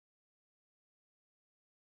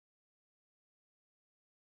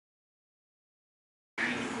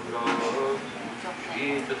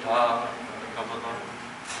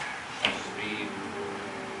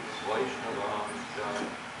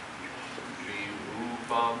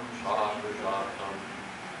Satvam Shadvajatam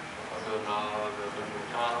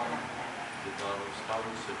Shadanagadagatam Vidam Stam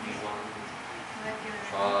Sativam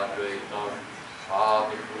Shadvaitam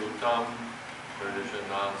Savakrutam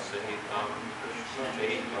Pradeshana Sahitam Krishna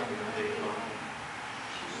Chaitanya Devam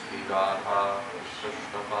Sri Radha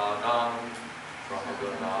Krishna Padam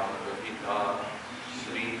Shahagana Radhika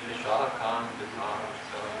Sri Vishakantita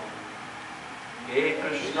He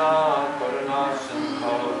Krishna Karuna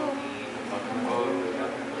Sindho Deenabandho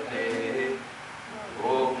Jagannate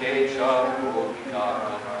Gopesha Gopika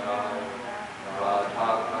Kanta Radha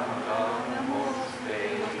Kanta Namaste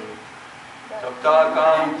Tapta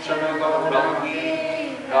Kanchana Gaurangi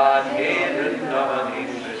Radhe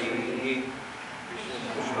Vrindavaneshwari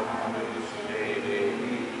Krishna Sudeve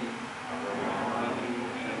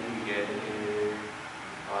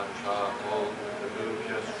Ancha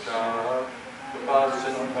Bodhajascha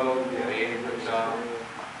Kripasindho Devata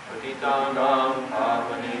Patitanam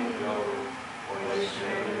Pavanebhyo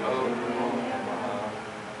Vaishnavyo Namo Namaha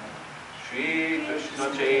Shri Krishna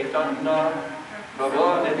Chaitanya Prabhu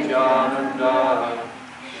Nityananda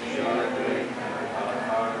Shri Jayadvaita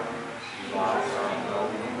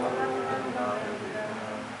Swami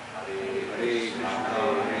Hare Krishna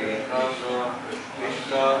Hare Krishna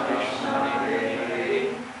Krishna Krishna Hare Hare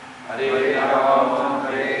Hare Rama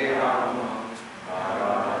Hare Rama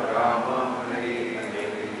Rama Rama Hare Hare.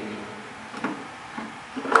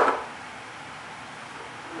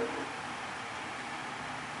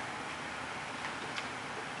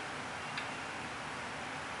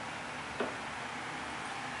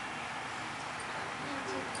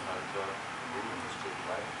 Ananta, Mr.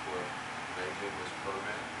 Black, for arranging this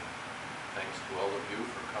program. Thanks to all of you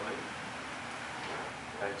for coming.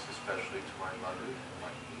 Thanks especially to my mother and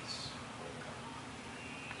my niece for coming.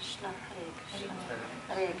 Krishna, Hare Krishna,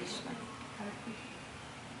 Hare Krishna.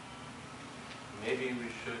 Maybe we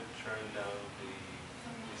should turn down the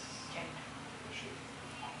machine.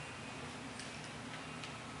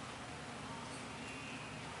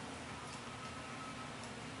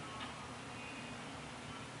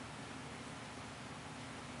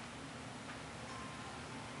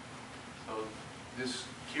 So this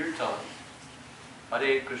kirtan,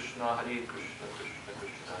 Hare Krishna, Krishna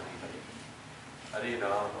Krishna, Hare Hare, Hare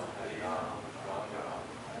Rama, Rama Rama,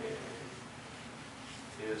 Hare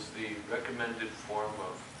Hare, is the recommended form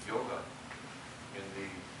of yoga in the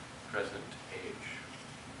present age.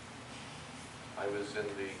 I was in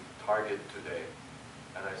the Target today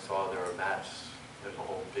and I saw there are mats. There's a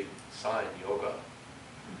whole big sign, yoga,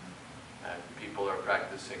 and people are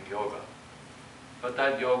practicing yoga. But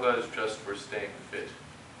that yoga is just for staying fit.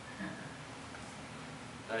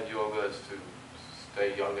 That yoga is to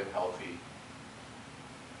stay young and healthy,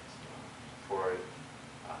 for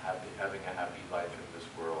having a happy life in this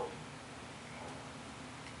world.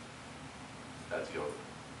 That's yoga.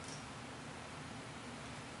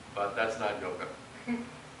 But that's not yoga.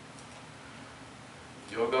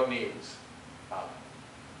 Yoga means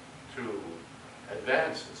to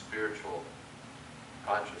advance in spiritual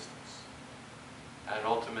consciousness and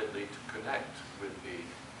ultimately to connect with the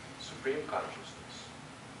Supreme Consciousness,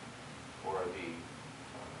 or the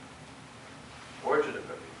origin of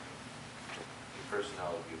everything, the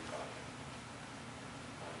personality of God.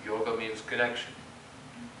 Yoga means connection.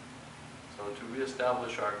 So to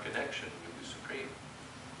reestablish our connection with the Supreme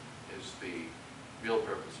is the real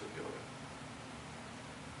purpose of yoga.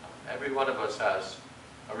 Every one of us has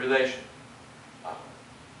a relation.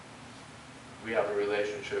 We have a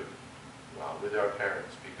relationship with our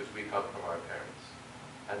parents because we come from our parents,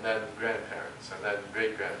 and then grandparents, and then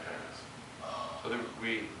great-grandparents. So that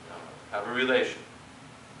we have a relation.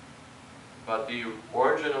 But the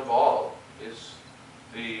origin of all is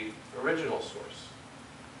the original source.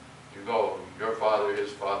 You go, your father,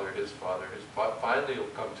 his father, his father, his father. Finally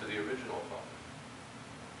you'll come to the original father.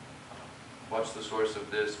 What's the source of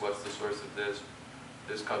this? What's the source of this?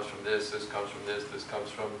 This comes from this comes from this comes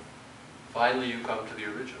from... Finally you come to the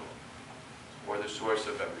original, or the source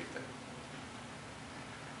of everything.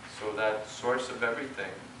 So that source of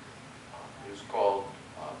everything is called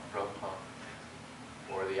Brahma,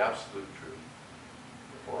 or the absolute truth,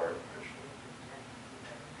 or Krishna.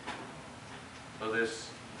 So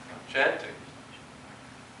this chanting,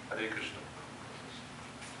 Hare Krishna,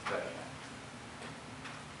 that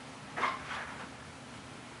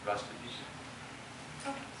Rasta ji.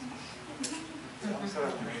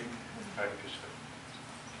 Hare Krishna.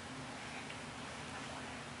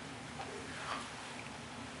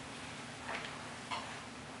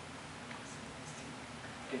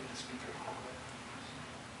 Get the speaker.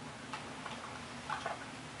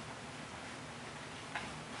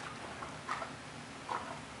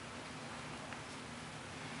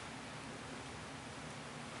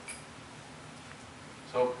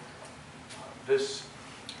 So this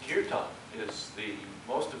kirtan is the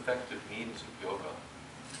most effective means of yoga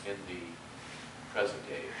in the present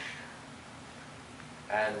age.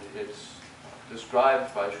 And it's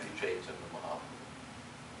described by Sri Chaitanya Mahaprabhu.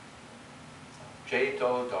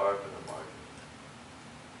 Chaito Darbana Marga.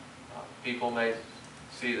 People may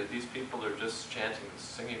see that these people are just chanting,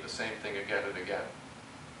 singing the same thing again and again.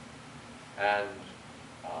 And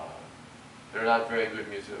they're not very good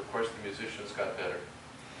music. Of course, the musicians got better.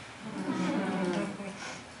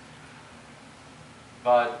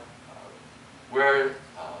 But we're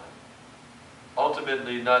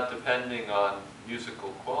ultimately not depending on musical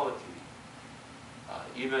quality.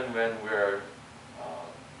 Even when we're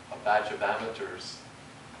a batch of amateurs,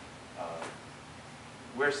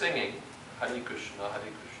 we're singing Hare Krishna, Hare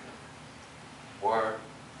Krishna. Or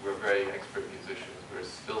we're very expert musicians, we're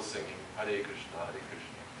still singing Hare Krishna, Hare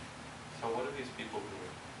Krishna. So what are these people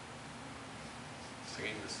doing?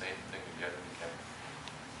 Singing the same thing again and again.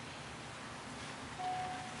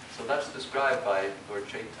 So that's described by Lord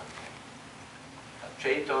Chaitanya.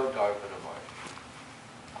 Chaito Darbana Marga.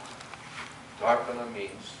 Darpana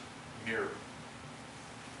means mirror.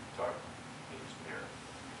 Darpana means mirror.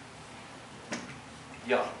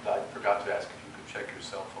 Yeah, I forgot to ask if you could check your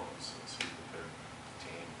cell phones and see that they're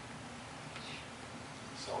contained.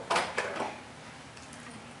 Cell phone check.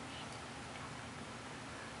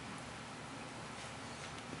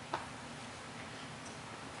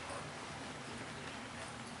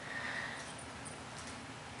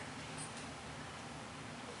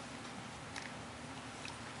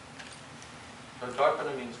 So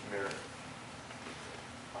Darpana means mirror.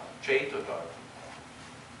 Chaito Darpana.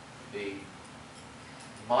 The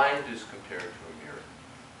mind is compared to a mirror,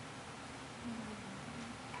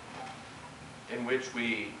 in which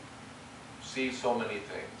we see so many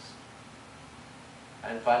things.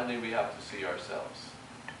 And finally we have to see ourselves.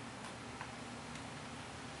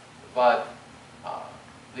 But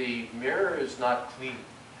the mirror is not clean.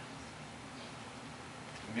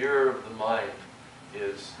 The mirror of the mind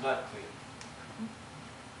is not clean.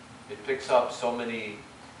 It picks up so many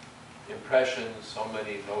impressions, so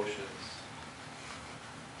many notions.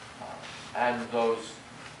 And those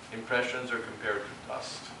impressions are compared to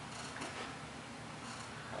dust.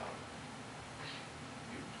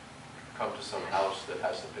 You come to some house that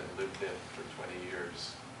hasn't been lived in for 20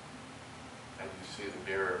 years, and you see the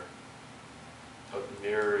mirror, but the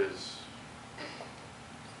mirror is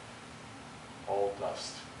all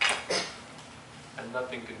dust. And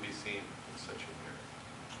nothing can be seen in such a mirror.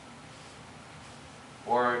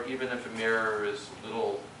 Or even if a mirror is a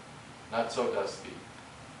little not so dusty,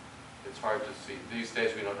 it's hard to see. These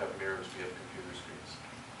days we don't have mirrors, we have computer screens.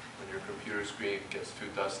 When your computer screen gets too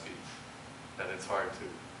dusty, then it's hard to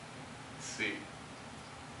see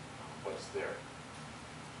what's there.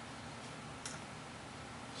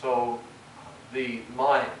 So the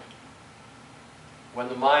mind, when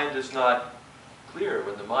the mind is not clear,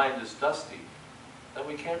 when the mind is dusty, then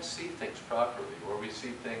we can't see things properly, or we see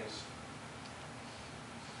things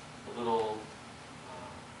a little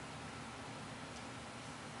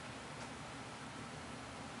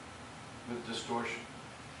with distortion.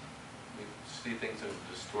 We see things in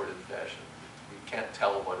a distorted fashion. We can't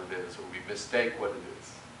tell what it is, or we mistake what it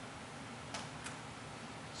is.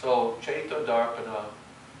 So, Chaito Darpana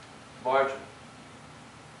Margin,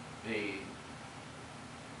 the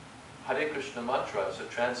Hare Krishna mantra is a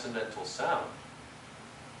transcendental sound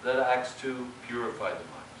that acts to purify the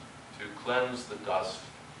mind, to cleanse the dust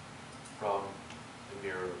from the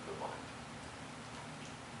mirror of the mind.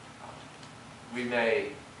 We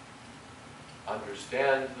may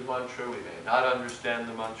understand the mantra, we may not understand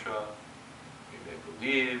the mantra, we may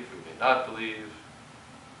believe, we may not believe,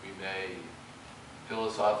 we may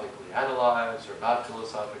philosophically analyze or not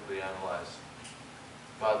philosophically analyze,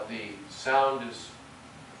 but the sound is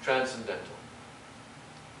transcendental.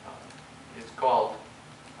 It's called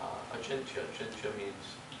achintya. Achintya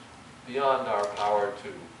means beyond our power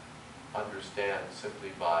to understand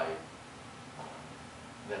simply by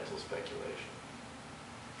mental speculation.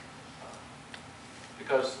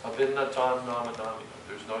 Because abhinnatam namadami,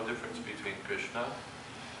 there's no difference between Krishna,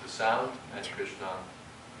 the sound, and Krishna,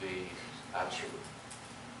 the absolute.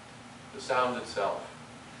 The sound itself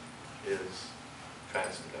is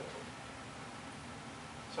transcendental.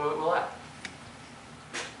 So it will act.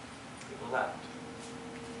 It will act.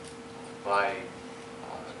 By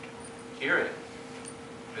hearing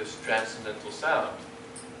this transcendental sound,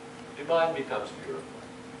 the mind becomes purified.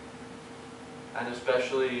 And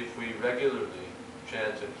especially if we regularly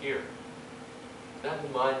chant and hear, then the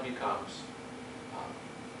mind becomes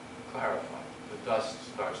clarified. The dust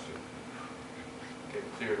starts to get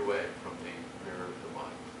cleared away from the mirror of the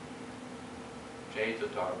mind. Jayadvaita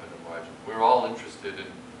Mataji. We're all interested in,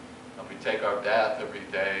 we take our bath every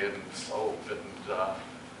day and soap and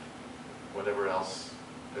whatever else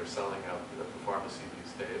they're selling out at the pharmacy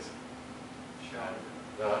these days.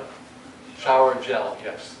 Shower gel,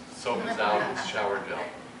 yes. Soap is out, it's shower gel.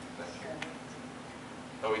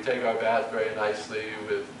 So we take our bath very nicely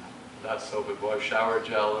with not soap and water, shower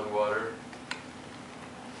gel and water.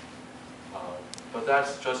 But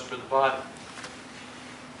that's just for the body.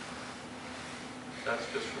 That's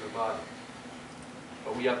just for the body.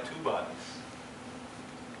 But we have two bodies.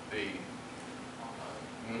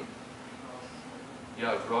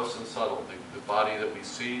 Gross and subtle. The body that we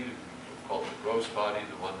see, called the gross body,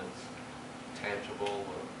 the one that's tangible,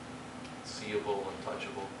 or seeable, and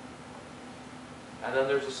touchable. And then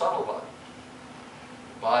there's a subtle body.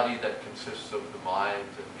 The body that consists of the mind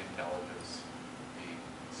and the intelligence, the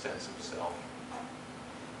sense of self.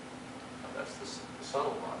 That's the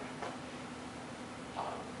subtle body.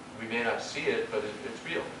 We may not see it, but it's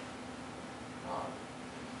real.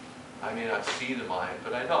 I may not see the mind,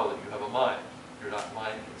 but I know that you have a mind. You're not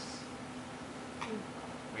mindless.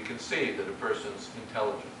 We can see that a person's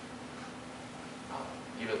intelligent.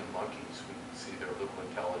 Even the monkeys, we can see they're a little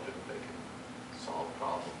intelligent. They can solve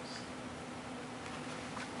problems.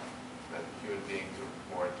 And human beings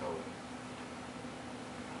are more intelligent.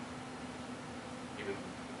 Even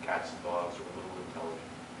cats and dogs are a little intelligent.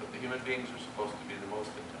 But the human beings are supposed to be the most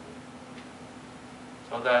intelligent.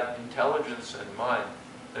 So that intelligence and mind,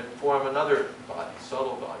 they form another body,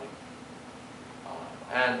 subtle body.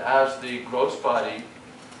 And as the gross body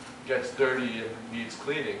gets dirty and needs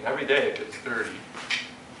cleaning, every day it gets dirty,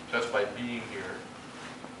 just by being here.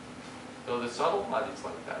 So the subtle body's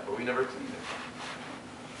like that, but we never clean it.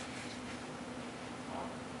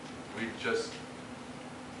 We just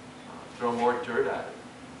throw more dirt at it,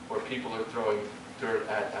 or people are throwing dirt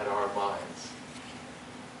at our minds.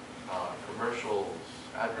 Commercials,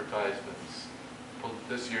 advertisements. Well,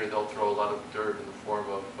 this year they'll throw a lot of dirt in the form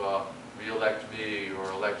of re-elect me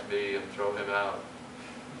or elect me and throw him out.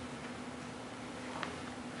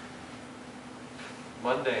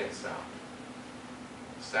 Mundane sound.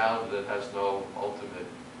 Sound that has no ultimate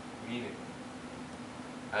meaning.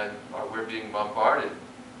 And we're being bombarded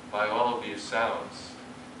by all of these sounds.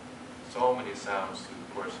 So many sounds through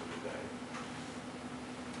the course of the day.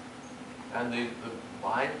 And the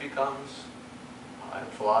mind becomes, and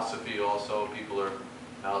philosophy also, people are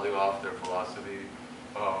mouthing off their philosophy.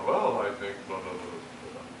 Well, I think blah, blah, blah,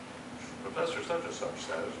 blah. Professor such and such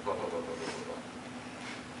says blah, blah, blah, blah, blah,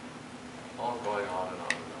 blah. All going on and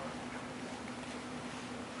on and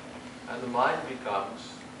on. And the mind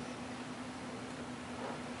becomes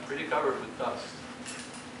pretty covered with dust.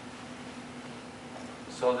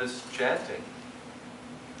 So this chanting,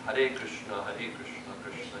 Hare Krishna, Krishna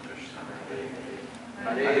Krishna, Hare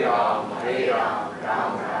Hare, Hare Ram,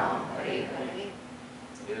 Ram Ram, Hare Hare,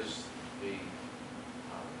 is the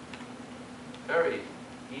very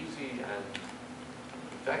easy and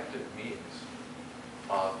effective means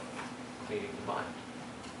of cleaning the mind,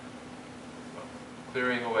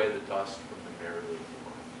 clearing away the dust from the mirror of the mind.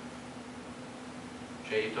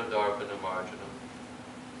 Jayadvaita Darpana Marjanam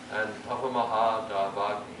and Pavamaha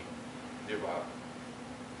Davagni Nivar.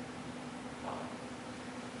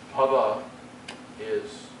 Bhava is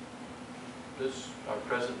this, our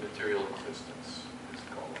present material existence is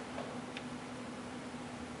called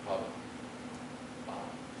Bhava.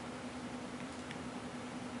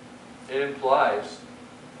 It implies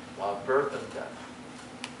birth and death.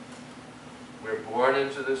 We're born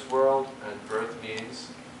into this world, and birth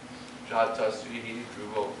means Jatasvihi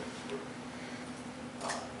Dhruvo.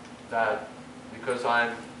 That because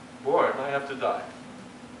I'm born, I have to die.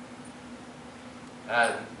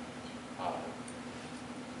 And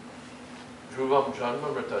Dhruvam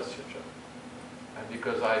Janma Mritasya Cha. And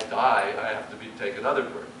because I die, I have to take another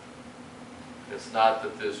birth. It's not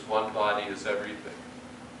that this one body is everything.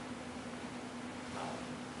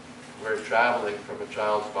 We're traveling from a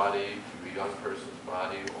child's body to a young person's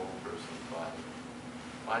body, old person's body.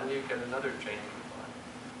 Finally you get another change of body.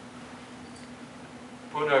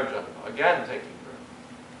 Punarjanma, again taking birth.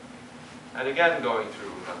 And again going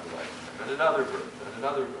through another lifetime, and another birth, and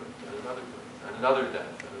another birth, and another birth, and another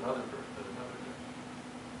death, and another birth, and another death.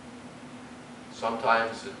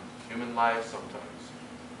 Sometimes in human life, sometimes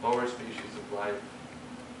lower species of life,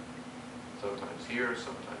 sometimes here,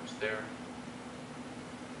 sometimes there.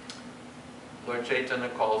 Lord Chaitanya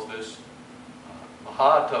calls this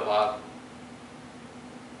Mahatava,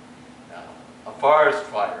 a forest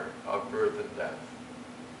fire of birth and death.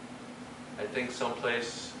 I think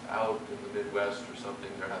someplace out in the Midwest or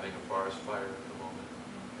something, they're having a forest fire at the moment.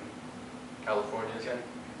 California? Okay.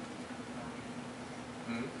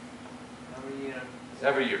 Every year.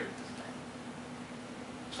 Every year.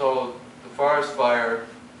 So the forest fire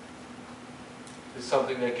is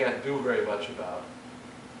something they can't do very much about.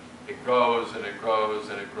 It grows and it grows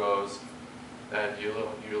and it grows, and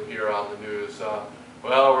you'll hear on the news,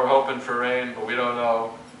 well, we're hoping for rain, but we don't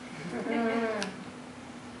know.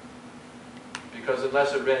 Because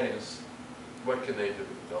unless it rains, what can they do?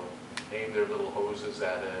 They'll aim their little hoses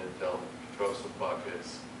at it, they'll throw some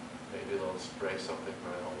buckets, maybe they'll spray something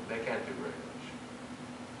around. They can't do very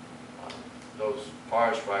much. Those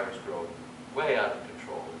forest fires grow way out of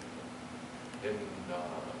control. In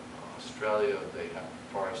Australia, they have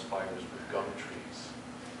forest fires with gum trees,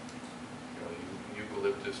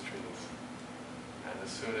 eucalyptus trees. And as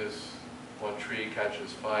soon as one tree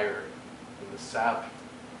catches fire, and the sap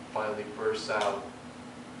finally bursts out,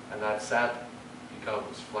 and that sap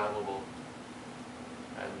becomes flammable,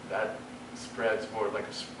 and that spreads more like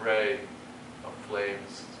a spray of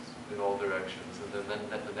flames in all directions, and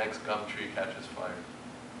then the next gum tree catches fire.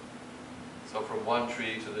 So from one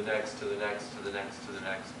tree to the next, to the next, to the next, to the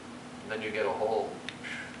next, and then you get a whole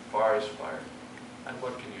forest fire. And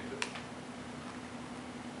what can you do?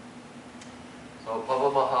 So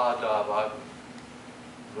Pavamahadava,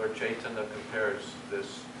 Lord Chaitanya compares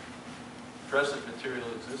this present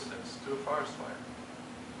material existence to a forest fire.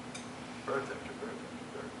 Birth after birth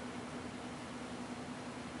after birth.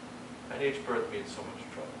 And each birth means so much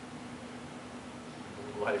trouble.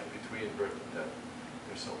 In life between birth and death,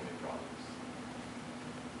 there's so many problems.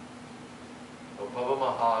 So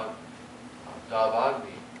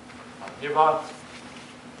Pavamahadavagni Nirvana.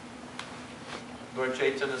 Lord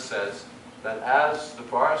Chaitanya says that as the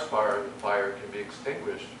forest fire can be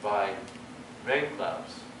extinguished by rain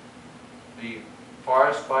clouds, the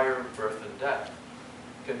forest fire of birth and death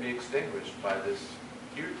can be extinguished by this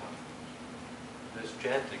kirtan, this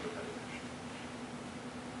chanting of Hare Krishna.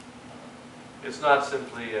 It's not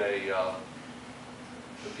simply the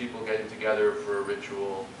people getting together for a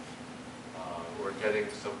ritual or getting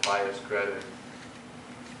some pious credit.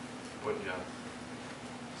 Punya.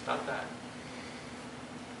 It's not that.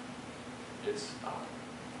 It's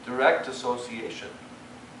direct association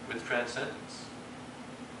with transcendence.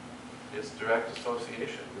 It's direct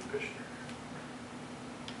association with Krishna.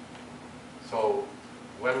 So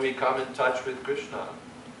when we come in touch with Krishna,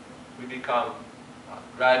 we become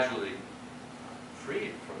gradually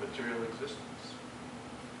freed from material existence.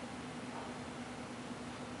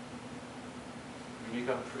 We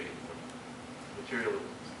become free from material existence.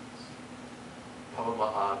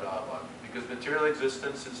 Pavamahadava. Because material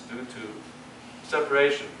existence is due to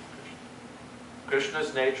separation from Krishna.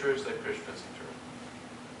 Krishna's nature is that Krishna is eternal.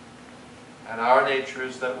 And our nature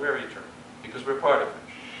is that we're eternal, because we're part of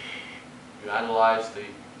Krishna. You analyze the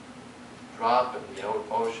drop and the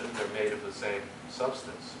ocean, they're made of the same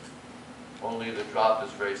substance. Only the drop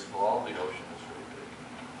is very small, the ocean is very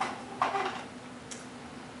big.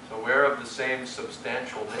 So we're of the same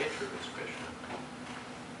substantial nature as Krishna.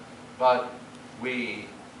 But we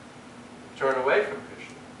turn away from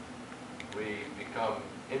Krishna. We become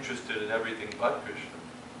interested in everything but Krishna.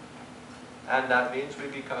 And that means we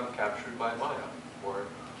become captured by Maya, or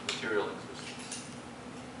material existence.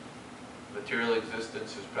 Material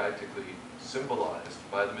existence is practically symbolized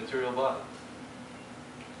by the material body.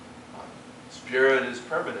 Spirit is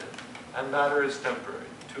permanent, and matter is temporary,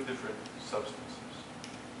 two different substances.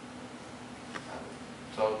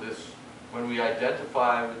 So when we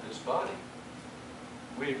identify with this body,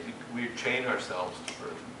 we chain ourselves to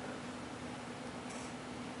birth and death.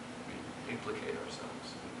 We implicate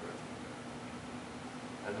ourselves in birth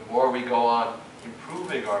and death. And the more we go on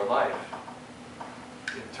improving our life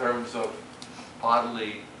in terms of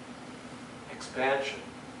bodily expansion,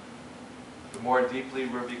 the more deeply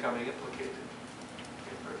we're becoming implicated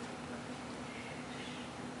in birth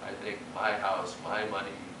and death. I think my house, my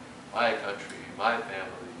money, my country, my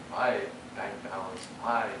family, my bank balance,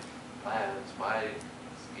 my plans, my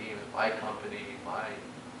schemes, my company,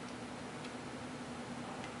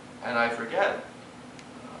 and I forget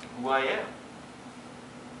who I am.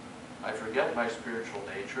 I forget my spiritual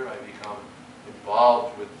nature. I become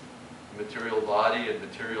involved with the material body and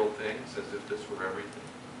material things as if this were everything.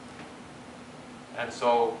 And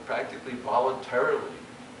so practically voluntarily,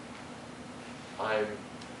 I'm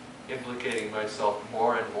implicating myself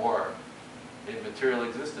more and more in material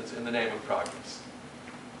existence in the name of progress.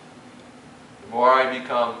 The more I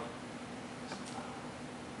become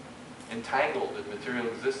entangled in material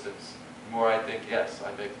existence, the more I think, yes,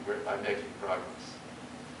 I'm making progress.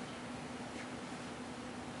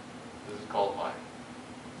 This is called mine.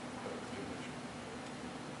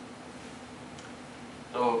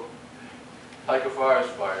 So, like a forest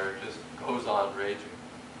fire, it just goes on raging.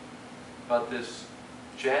 But this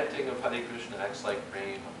chanting of Hare Krishna acts like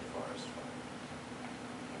rain on the forest fire.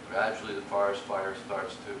 And gradually the forest fire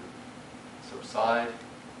starts to subside,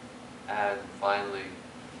 and finally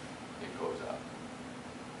it goes out.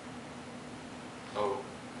 So,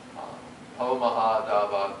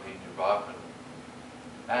 Avamahadavagni Nirvakana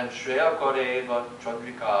and Shreya Koreva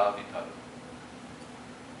Chandrika Vital.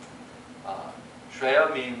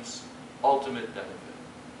 Shreya means ultimate benefit.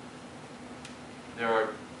 There are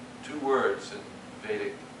two words in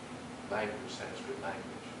Vedic language, Sanskrit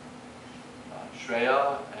language,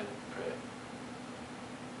 Shreya and Preya.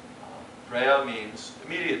 Preya means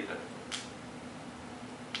immediate benefit,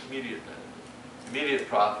 immediate benefit, immediate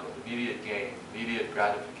profit, immediate gain, immediate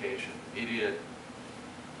gratification, immediate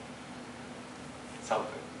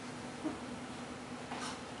something.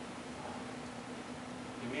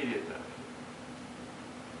 Immediate benefit.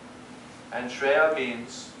 And Shreya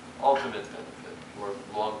means ultimate benefit, or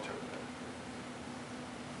long-term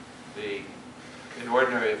benefit. In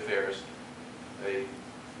ordinary affairs, a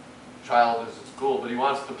child is at school, but he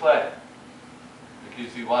wants to play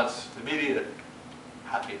because he wants immediate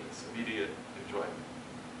happiness, immediate enjoyment.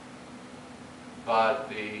 But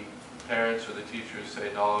the parents or the teachers say,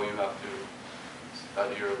 no, you have to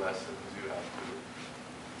study your lessons, you have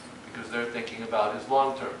to, because they're thinking about his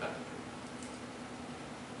long-term benefit.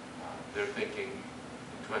 They're thinking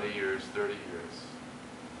in 20 years, 30 years.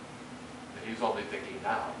 And he's only thinking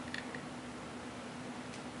now.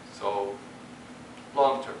 So,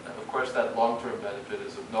 long-term. And of course, that long-term benefit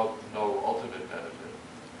is of no ultimate benefit,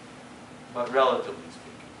 but relatively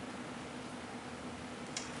speaking.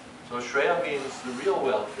 So, Shreya means the real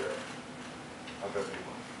welfare of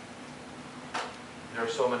everyone. There are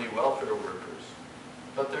so many welfare workers,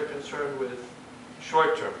 but they're concerned with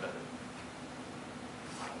short-term benefit.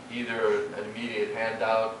 Either an immediate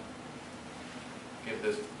handout, give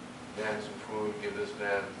this man some food, give this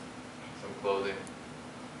man some clothing,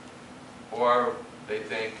 or they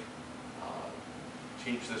think,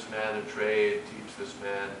 teach this man a trade, teach this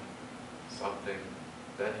man something,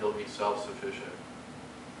 then he'll be self-sufficient.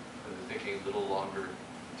 And they're thinking a little longer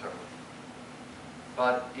term.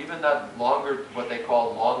 But even that longer, what they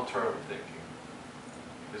call long-term thinking,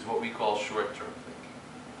 is what we call short-term thinking.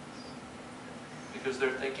 Because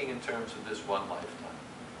they're thinking in terms of this one lifetime.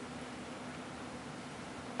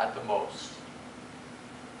 At the most.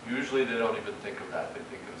 Usually they don't even think of that. They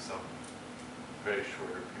think of some very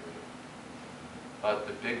shorter period. But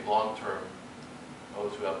the big long term,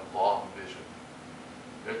 those who have long vision,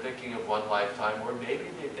 they're thinking of one lifetime, or maybe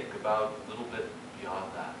they think about a little bit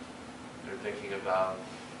beyond that. They're thinking about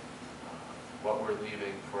what we're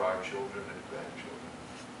leaving for our children and grandchildren.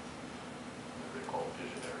 They're called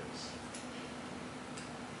visionaries.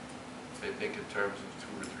 They think in terms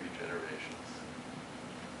of 2 or 3 generations.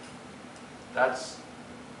 That's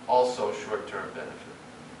also short-term benefit.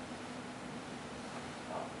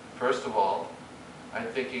 First of all, I'm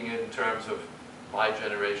thinking in terms of my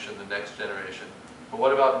generation, the next generation. But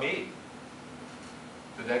what about me?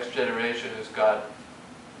 The next generation has got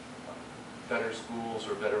better schools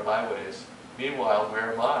or better highways. Meanwhile,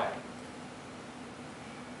 where am I?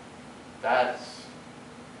 That's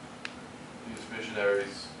these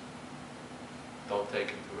visionaries don't take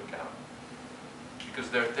into account. Because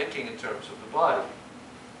they're thinking in terms of the body.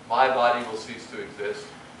 My body will cease to exist,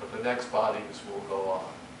 but the next bodies will go on.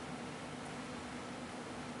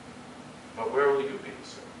 But where will you be,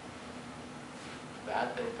 sir?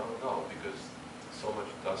 That they don't know, because so much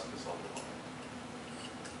dust is on the mind.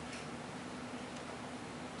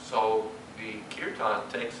 So the kirtan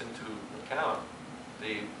takes into account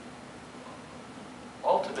the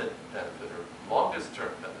ultimate benefit, or longest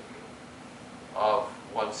term benefit, of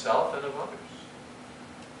oneself and of others.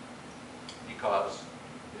 Because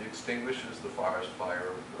it extinguishes the forest fire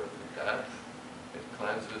of birth and death, it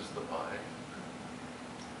cleanses the mind,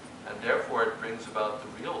 and therefore it brings about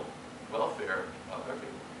the real welfare of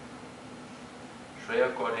everyone.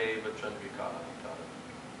 Shreya Koreva Chandrika.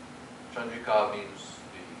 Chandrika means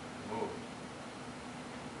the moon.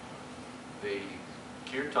 The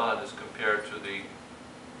kirtan is compared to the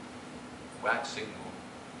waxing moon.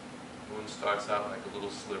 The moon starts out like a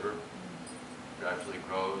little sliver, gradually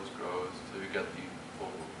grows, till you get the full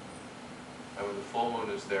moon. And when the full moon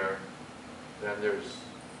is there, then there's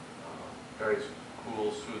very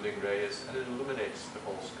cool, soothing rays, and it illuminates the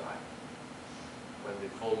whole sky. When the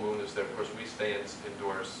full moon is there, of course we stay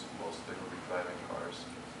indoors mostly when we're driving cars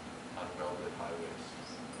on well-lit highways.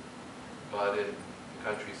 But in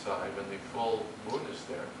countryside when the full moon is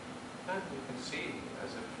there, and you can see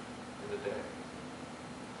as if in the day.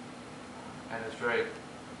 And it's very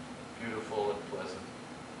beautiful and pleasant.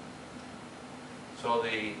 So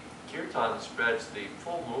the kirtan spreads the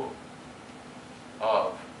full moon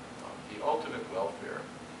of the ultimate welfare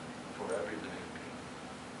for every living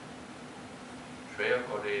being. Shreya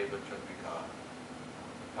Kodeva Chandrika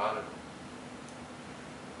Paranam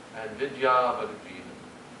and Vidya Vadajina.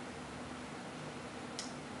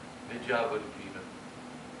 Vidya Vadajina.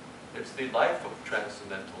 It's the life of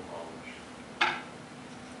transcendental knowledge.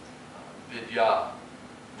 Vidya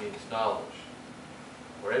means knowledge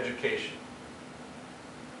or education.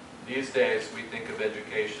 These days we think of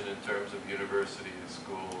education in terms of universities,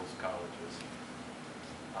 schools, colleges.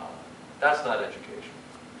 That's not education.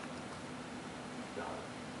 No.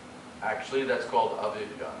 Actually, that's called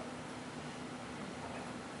avidya.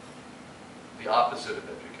 The opposite of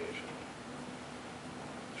education.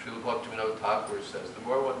 Srila Bhaktivinoda Thakur says, the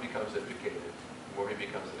more one becomes educated, the more he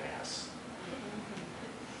becomes an ass.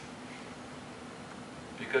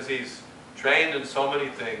 Because he's trained in so many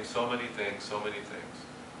things, so many things, so many things.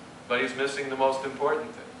 But he's missing the most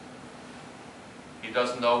important thing. He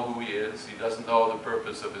doesn't know who he is. He doesn't know the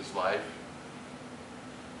purpose of his life.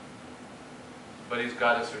 But he's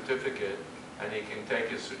got a certificate, and he can take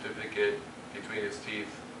his certificate between his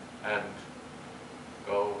teeth and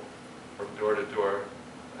go from door to door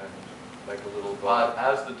and like a little god.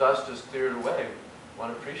 As the dust is cleared away,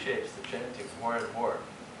 one appreciates the chanting more and more.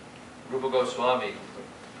 Rupa Goswami,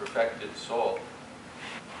 perfected soul,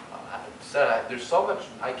 said, there's so much,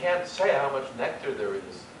 I can't say how much nectar there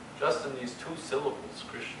is just in these two syllables,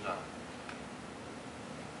 Krishna.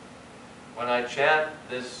 When I chant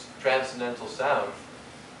this transcendental sound,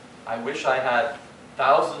 I wish I had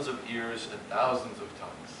thousands of ears and thousands of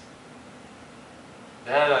tongues.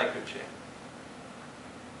 Then I could chant.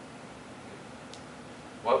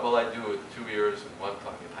 What will I do with 2 ears and 1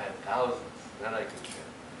 tongue? If I had thousands, then I could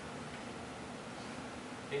chant.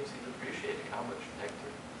 Means he's appreciating how much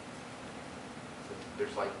nectar.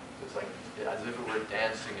 There's like as if it were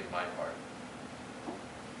dancing in my heart.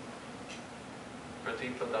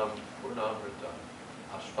 Pratipadam purnamrita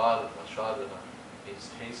ashvadana means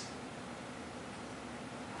tasting.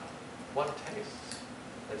 One tastes.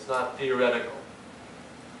 It's not theoretical.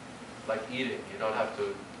 Like eating. You don't have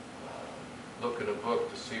to look in a book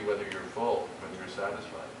to see whether you're full, whether you're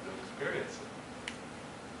satisfied. You experience it.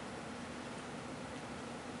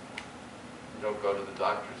 You don't go to the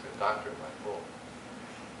doctor and say, "Doctor, am I full?"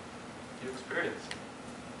 You experience it.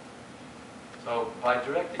 So by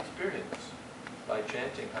direct experience, by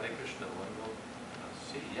chanting Hare Krishna, one will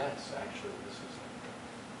see, yes,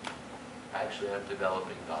 actually I'm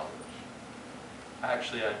developing knowledge.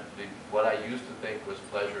 Actually, what I used to think was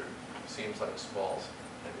pleasure seems like small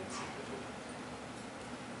and insignificant.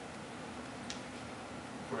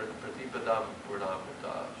 Pratipadam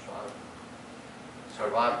purnamrita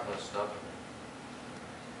sarvatma snapana.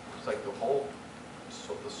 It's like the whole,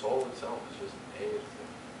 so the soul itself is just bathed in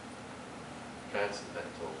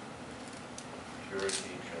transcendental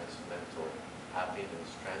purity, transcendental happiness,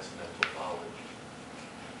 transcendental knowledge.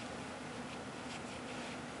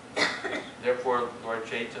 Therefore, Lord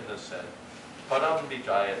Chaitanya said, Param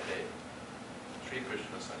Vijayate, Sri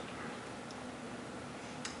Krishna Sankirtan.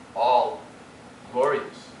 All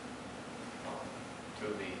glorious to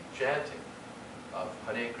the chanting of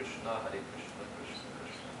Hare Krishna, Hare Krishna, Krishna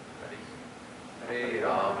Krishna, Hare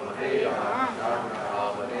Rama, Hare Rama, Rama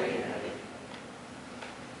Rama, Hare Hare.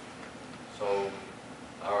 So,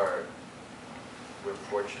 we're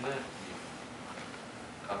fortunate.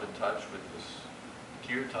 We've come in touch with this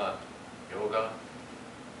kirtan yoga,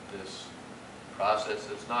 this process.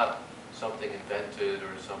 It's not something invented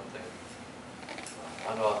or something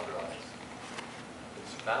unauthorized.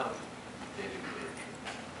 It's found in daily literature.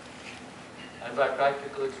 And by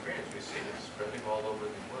practical experience, we see it spreading all over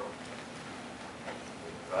the world.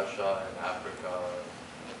 In Russia and Africa,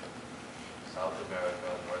 South America,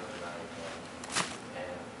 North America,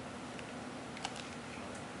 and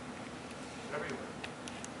everywhere.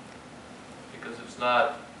 Because it's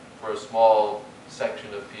not for a small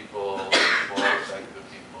section of people, or a small segment of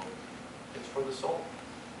people. It's for the soul.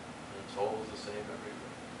 And the soul is the same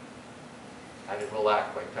everywhere. And it will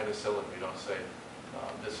act like penicillin. We don't say,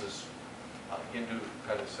 this is Hindu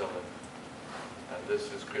penicillin, and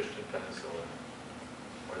this is Christian penicillin,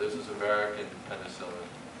 or this is American penicillin.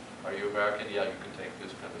 Are you American? Yeah, you can take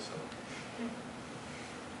this penicillin.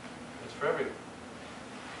 It's for everyone.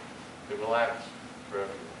 It will act for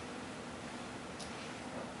everyone.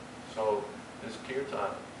 So this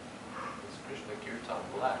kirtan, this Krishna kirtan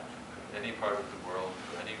will act any part of the world,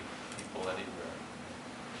 for any people anywhere.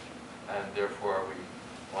 And therefore we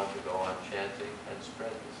want to go on chanting and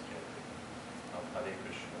spread this chanting of Hare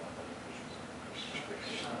Krishna, Hare Krishna, Krishna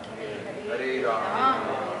Krishna, Hare Rama,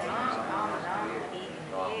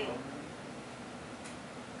 Rama.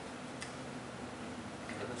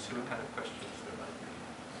 And let's see what kind of questions there might be.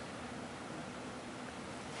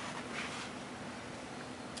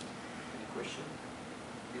 Any question?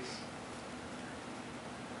 Yes?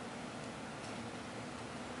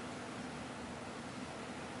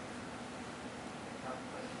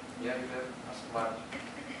 Yeah, you have asked Maharaj.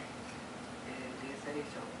 In this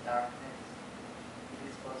age of darkness, it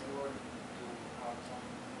is possible to have some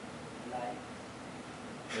light.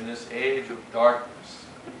 In this age of darkness,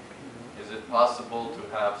 is it possible to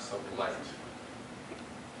have some light?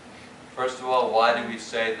 First of all, why do we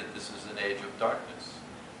say that this is an age of darkness?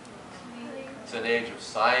 It's an age of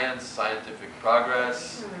science, scientific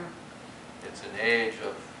progress. It's an age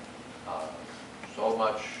of so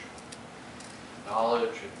much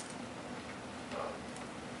knowledge. And,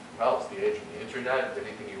 well, it's the age of the internet.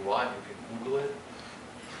 Anything you want, you can Google it.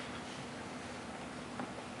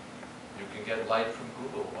 You can get light from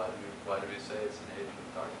Google. Why do we say it's an age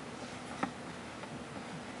of darkness?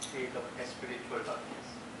 Age of spiritual darkness.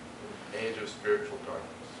 Age of spiritual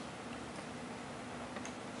darkness.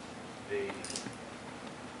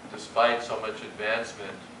 Despite so much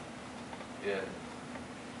advancement in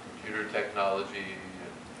computer technology,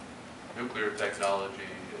 and nuclear technology,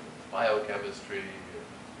 and biochemistry, and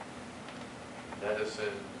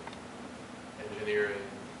medicine, engineering,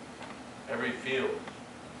 every field,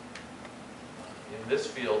 in this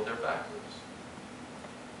field they're backwards.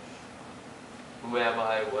 Who am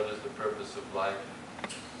I? What is the purpose of life?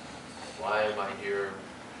 Why am I here?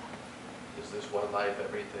 Is this one life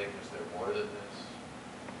everything? Is there more than this?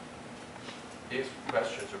 These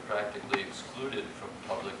questions are practically excluded from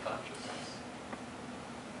public consciousness.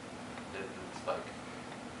 It's like,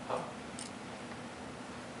 huh?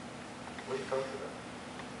 What are you talking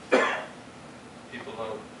about? People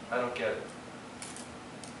I don't get it.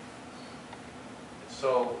 It's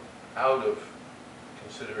so out of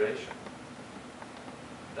consideration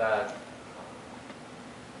that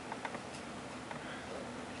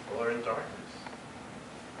people are in darkness.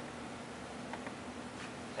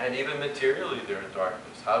 And even materially they're in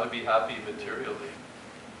darkness. How to be happy materially.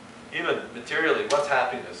 Even materially, what's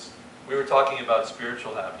happiness? We were talking about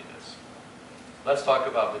spiritual happiness. Let's talk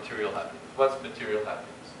about material happiness. What's material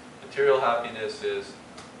happiness? Material happiness is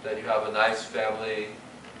that you have a nice family,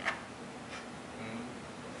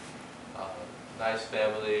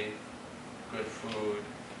 good food,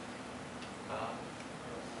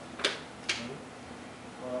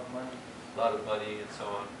 a lot of money and so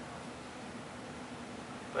on.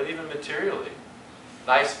 But even materially,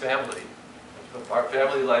 nice family. Our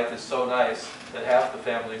family life is so nice that half the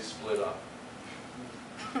family is split up.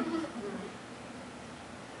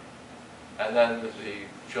 And then the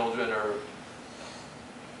children are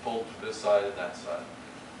pulled to this side and that side.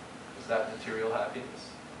 Is that material happiness?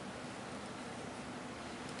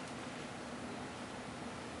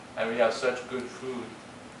 And we have such good food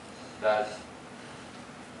that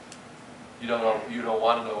you don't want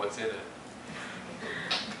to know what's in it.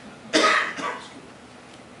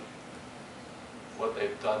 What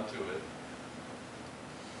they've done to it.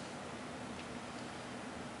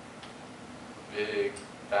 Big,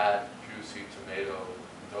 fat, juicy tomato,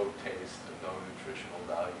 no taste and no nutritional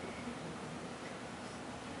value.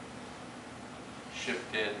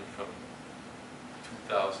 Shipped in from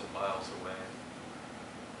 2,000 miles away.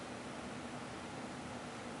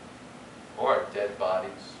 Or dead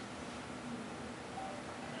bodies.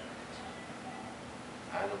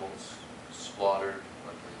 Animals slaughtered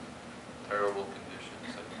under terrible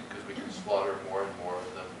conditions, and because we can slaughter more and more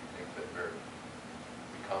of them, we think that we're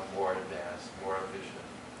become more advanced, more efficient.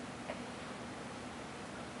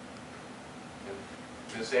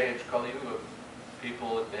 In this age, Kali Yuga,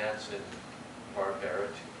 people advance in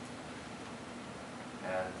barbarity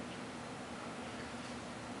and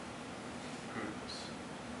prudence,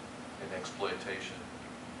 in exploitation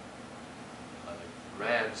on a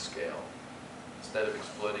grand scale. Instead of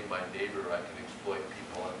exploiting my neighbor, I can exploit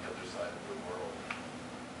people on the other side of the world.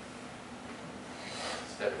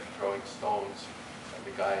 Instead of throwing stones at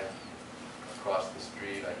the guy across the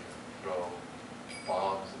street, I can throw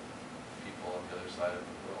bombs at people on the other side of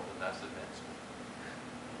the world, and that's advancement.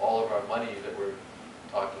 All of our money that we're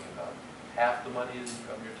talking about, half the money is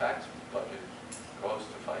from your tax budget goes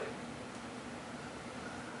to fighting.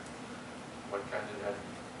 What kind of that?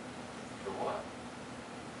 For what?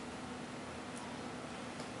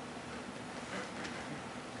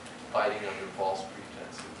 fighting under false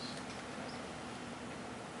pretenses.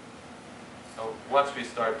 So once we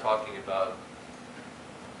start talking about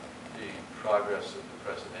the progress of the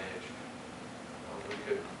present age, we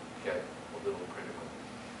could get a little critical.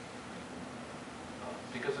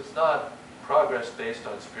 Because it's not progress based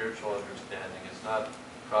on spiritual understanding, it's not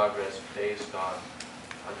progress based on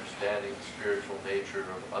understanding the spiritual nature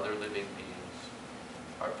of other living beings,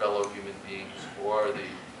 our fellow human beings, or the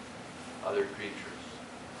other creatures.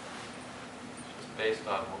 It's just based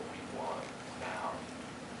on what we want now.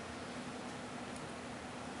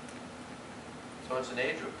 So it's an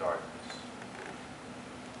age of darkness.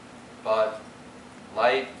 But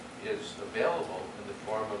light is available in the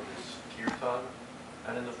form of this kirtan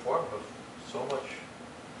and in the form of so much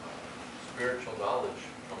spiritual knowledge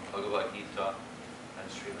from Bhagavad Gita and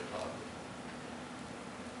Srimad Bhagavatam.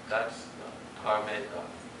 That's Dharmeta.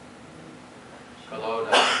 Kalo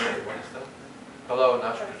Nashka, what is that? Kalo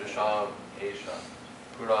Nashka Dasham Esha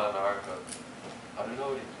Puranarka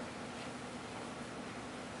Arunodita.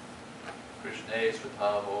 Krishna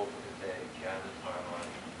Svatamo Bhagate Jnana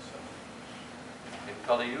Dharmani. In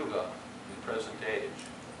Kali Yuga, in the present age,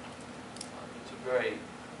 it's a very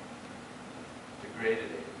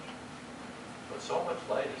degraded age. But so much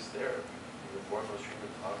light is there in the form of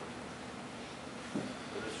Srimad Bhagavatam.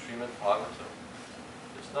 But this Srimad Bhagavatam,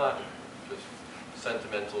 it's not just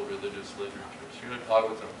sentimental religious literature. Srimad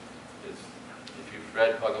Bhagavatam is, if you've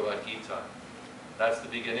read Bhagavad Gita, that's the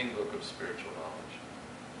beginning book of spiritual knowledge.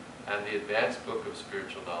 And the advanced book of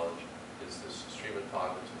spiritual knowledge is this Srimad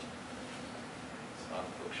Bhagavatam. It's on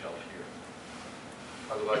the bookshelf here.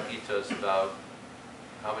 Bhagavad Gita is about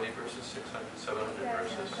how many verses? 600, 700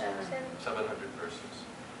 verses? 700 verses.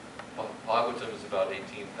 Bhagavatam is about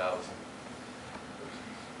 18,000 verses.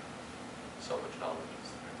 So much knowledge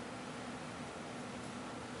is there.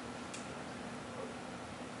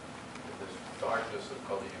 In this darkness of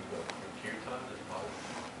Kali Yuga, Kirtan is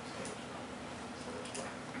Bhagavatam. So much knowledge, so much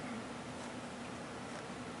light.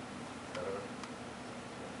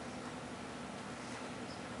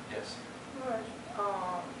 Yes?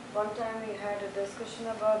 One time we had a discussion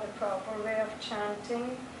about the proper way of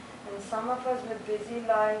chanting, and some of us with busy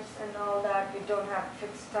lives and all that, we don't have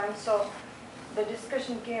fixed time. So the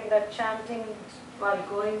discussion came that chanting while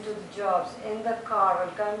going to the jobs, in the car,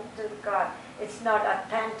 or coming to the car, it's not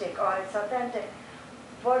authentic, or it's authentic.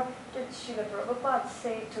 What did Srila Prabhupada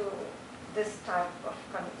say to this type of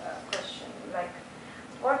question? Like,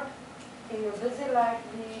 what in your busy life,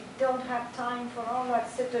 we don't have time for all that,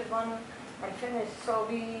 sit at one and finish. So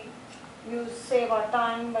we save our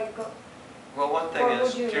time by go. Well, one thing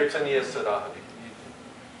is, Kirtaniya Sadhana.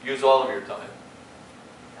 Use all of your time.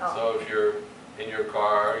 Oh. So if you're in your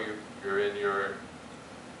car, you're in your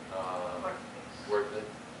workplace.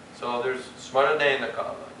 So there's Smaranena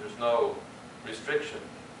Kala. There's no restriction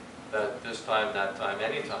that this time, that time,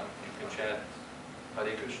 anytime you can chant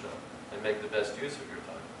Hare Krishna and make the best use of your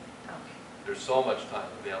time. Okay. There's so much time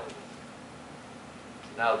available.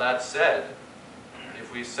 Now that said,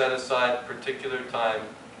 if we set aside particular time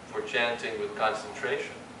for chanting with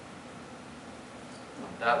concentration,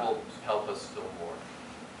 that will help us still more.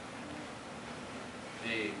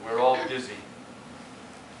 We're all busy.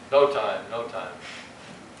 No time, no time.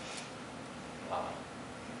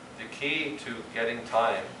 The key to getting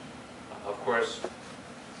time, of course,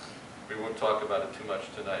 we won't talk about it too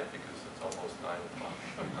much tonight because it's almost 9 o'clock.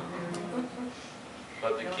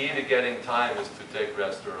 But the key to getting time is to take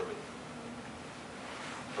rest early.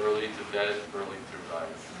 Early to bed, early to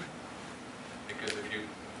rise. Because if you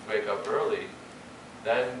wake up early,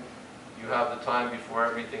 then you have the time before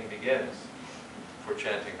everything begins for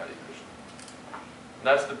chanting Hare Krishna. And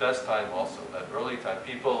that's the best time also, that early time.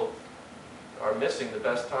 People are missing the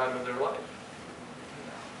best time of their life.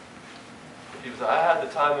 People say, I had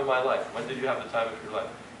the time of my life. When did you have the time of your life?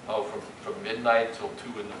 Oh, from midnight till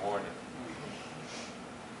 2 in the morning.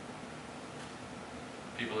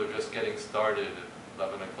 People are just getting started at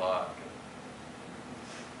 11 o'clock.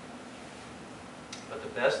 But the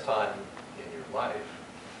best time in your life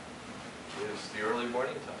is the early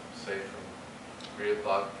morning time, say from 3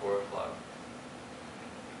 o'clock, 4 o'clock.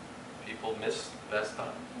 People miss the best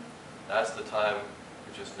time. That's the time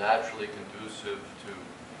which is naturally conducive to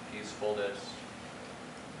peacefulness,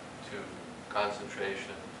 to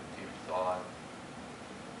concentration, to deep thought.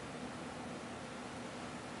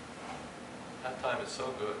 That time is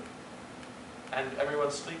so good. And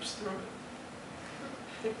everyone sleeps through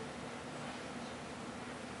it.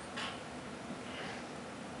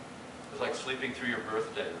 It's like sleeping through your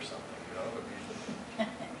birthday or something, you know?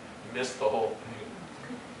 You miss the whole thing.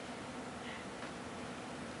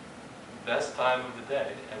 best time of the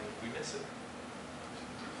day, and we miss it.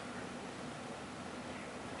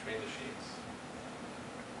 Between the sheets.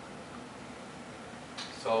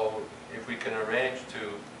 So if we can arrange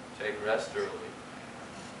to take rest early,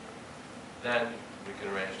 then we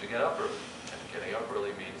can arrange to get up early. And getting up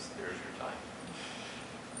early means there's your time.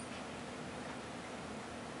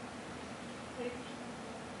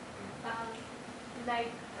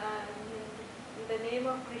 The name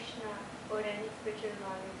of Krishna or any spiritual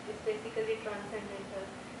knowledge is basically transcendental.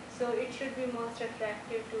 So it should be most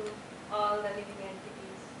attractive to all the living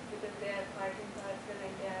entities because they are part and parcel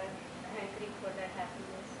and they are hankering for that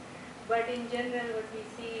happiness. But in general, what we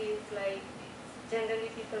see is like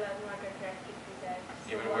generally people are not attracted to that.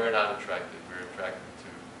 So Even we're not attracted, we're attracted to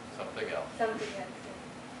something else. Something else.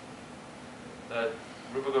 That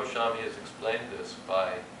Rupa Goswami has explained this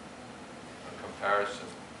by a comparison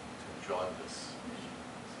to jaundice.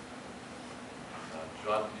 You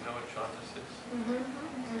know what jaundice is?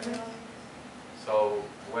 So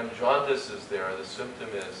when jaundice is there, the symptom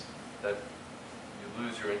is that you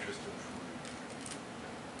lose your interest in food.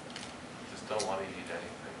 You just don't want to eat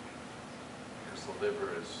anything because the liver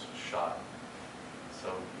is shot. So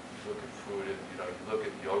you look at food and you look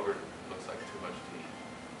at yogurt, it looks like too much to eat.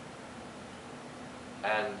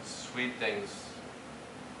 And sweet things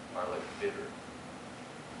are like bitter.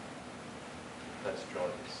 That's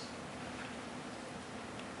jaundice.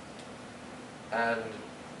 And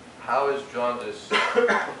how is jaundice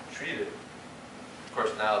treated? Of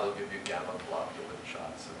course, now they'll give you gamma globulin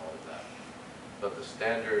shots and all of that. But the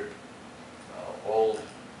standard old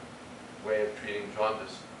way of treating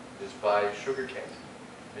jaundice is by sugar candy,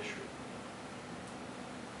 mishri.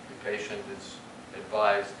 The patient is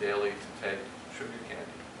advised daily to take sugar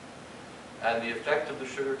candy. And the effect of the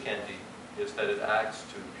sugar candy is that it acts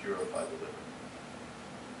to purify the liver.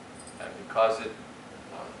 And because it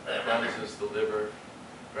cleanses the liver,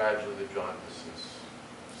 gradually the jaundice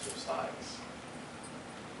subsides.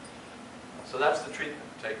 So that's the treatment.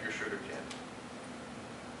 Take your sugar candy.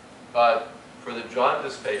 But for the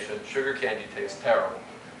jaundice patient, sugar candy tastes terrible.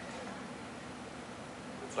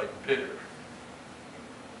 It's like bitter.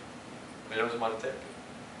 He doesn't want to take it.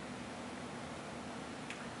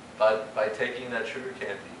 But by taking that sugar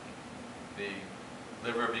candy, the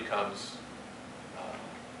liver becomes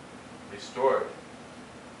restored.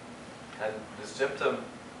 And the symptom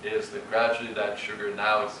is that gradually that sugar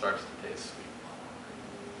now starts to taste sweet.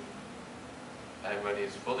 And when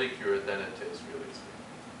he's fully cured, then it tastes really sweet.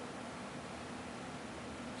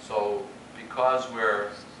 So because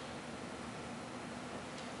we're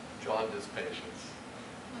jaundice patients,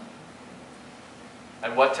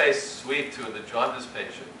 and what tastes sweet to the jaundice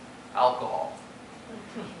patient? Alcohol.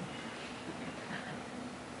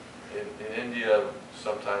 In India,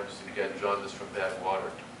 sometimes you get jaundice from bad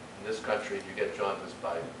water. In this country, you get jaundice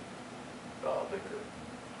by liquor,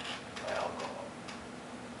 by alcohol.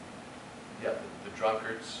 Yeah, the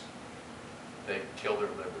drunkards, they kill their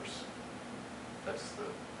livers. That's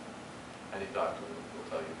any doctor will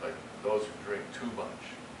tell you. Like those who drink too much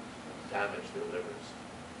damage their livers,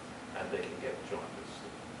 and they can get jaundice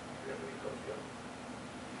if everything goes young.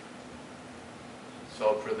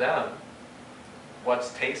 So for them,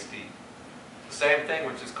 what's tasty, the same thing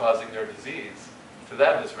which is causing their disease, to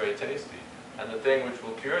them is very tasty. And the thing which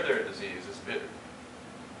will cure their disease is bitter.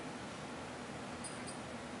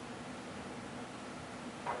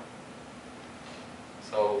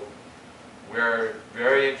 So we're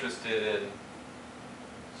very interested in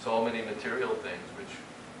so many material things which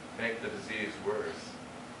make the disease worse.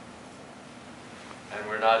 And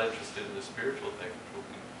we're not interested in the spiritual things which will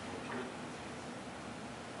cure the disease.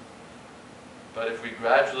 But if we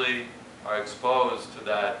gradually are exposed to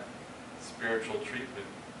that spiritual treatment,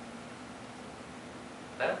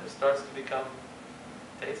 then it starts to become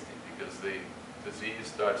tasty because the disease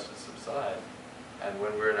starts to subside. And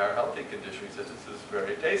when we're in our healthy condition, we say, this is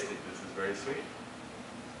very tasty, this is very sweet.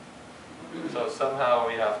 So somehow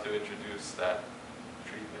we have to introduce that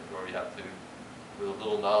treatment, or we have to, with a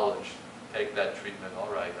little knowledge, take that treatment.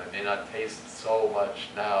 All right, I may not taste so much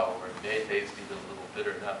now, or it may taste even a little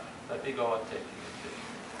bitter now. Let me go on taking it.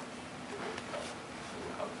 It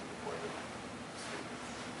will come to the point of sweetness.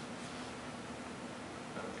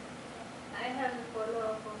 I have a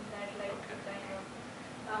follow-up on that, like Okay. kind of,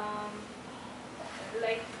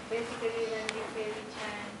 like basically when we say we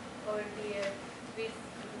chant over here,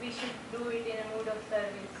 we should do it in a mood of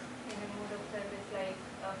service, like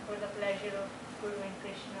for the pleasure of Guru and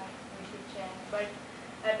Krishna, we should chant. But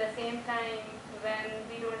at the same time, when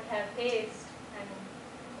we don't have taste, and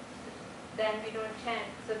then we don't chant.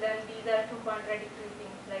 So then these are two contradictory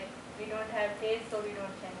things. Like we don't have taste, so we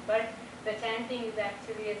don't chant. But the chanting is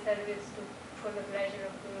actually a service for the pleasure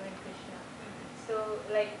of Guru and Krishna. So,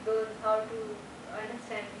 like those, how to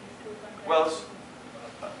understand these two contradictions? Well, it's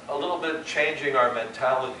a little bit changing our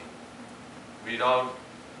mentality. We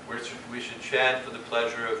should chant for the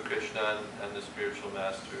pleasure of Krishna and the spiritual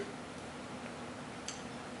master.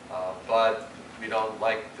 But we don't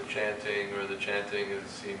like the chanting, or the chanting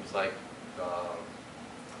seems like a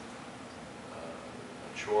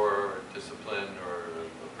chore or discipline or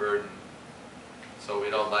a burden. So we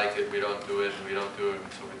don't like it, we don't do it, and we don't do it,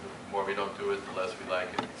 so the more we don't do it, the less we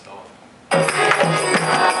like it, and so on.